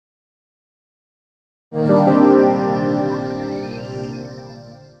Dean,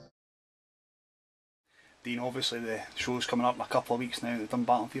 obviously the show's coming up in a couple of weeks now at the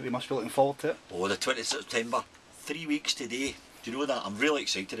Dumbarton Theatre. You must be looking forward to it. Oh, the 20th September, 3 weeks today. Do you know that? I'm really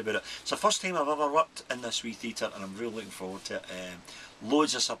excited about it. It's the first time I've ever worked in this wee theatre and I'm really looking forward to it.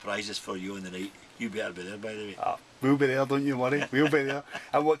 Loads of surprises for you on the night. You better be there, by the way. We'll be there, don't you worry. We'll be there.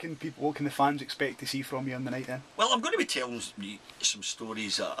 And what can the fans expect to see from you on the night then? Well, I'm going to be telling some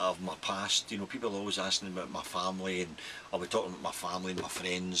stories of my past. You know, people are always asking about my family, and I'll be talking about my family and my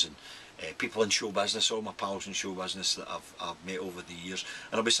friends and people in show business, all my pals in show business that I've met over the years.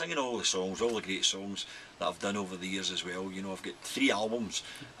 And I'll be singing all the songs, all the great songs that I've done over the years as well. You know, I've got 3 albums,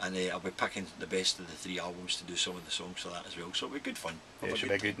 and I'll be picking the best of the 3 albums to do some of the songs for that as well. So it'll be good fun. Yeah, it should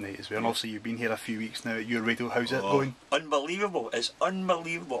be a good night as well. And also, you've been here a few weeks now at your radio. How's it going? Unbelievable! It's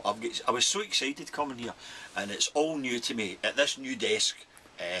unbelievable. I was so excited coming here, and it's all new to me at this new desk.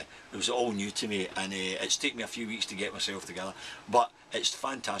 It was all new to me, and it's taken me a few weeks to get myself together, but it's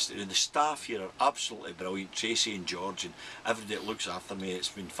fantastic. And the staff here are absolutely brilliant, Tracy and George and everybody that looks after me. It's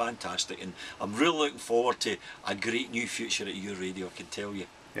been fantastic, and I'm really looking forward to a great new future at your radio, I can tell you.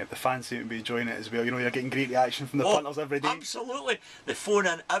 Yeah, the fans seem to be enjoying it as well. You know, you're getting great reaction from the punters every day. Absolutely. They phone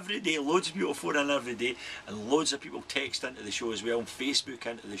in every day, loads of people phone in every day, and loads of people text into the show as well, and Facebook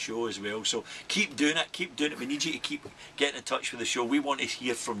into the show as well. So keep doing it, keep doing it. We need you to keep getting in touch with the show. We want to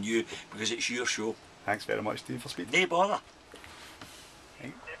hear from you because it's your show. Thanks very much, Steve, for speaking. No bother.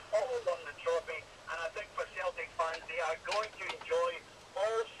 They've all won the trophy, and I think for Celtic fans, they are going to enjoy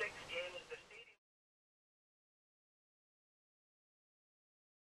all 6 games. The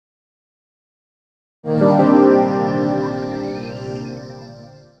stadium.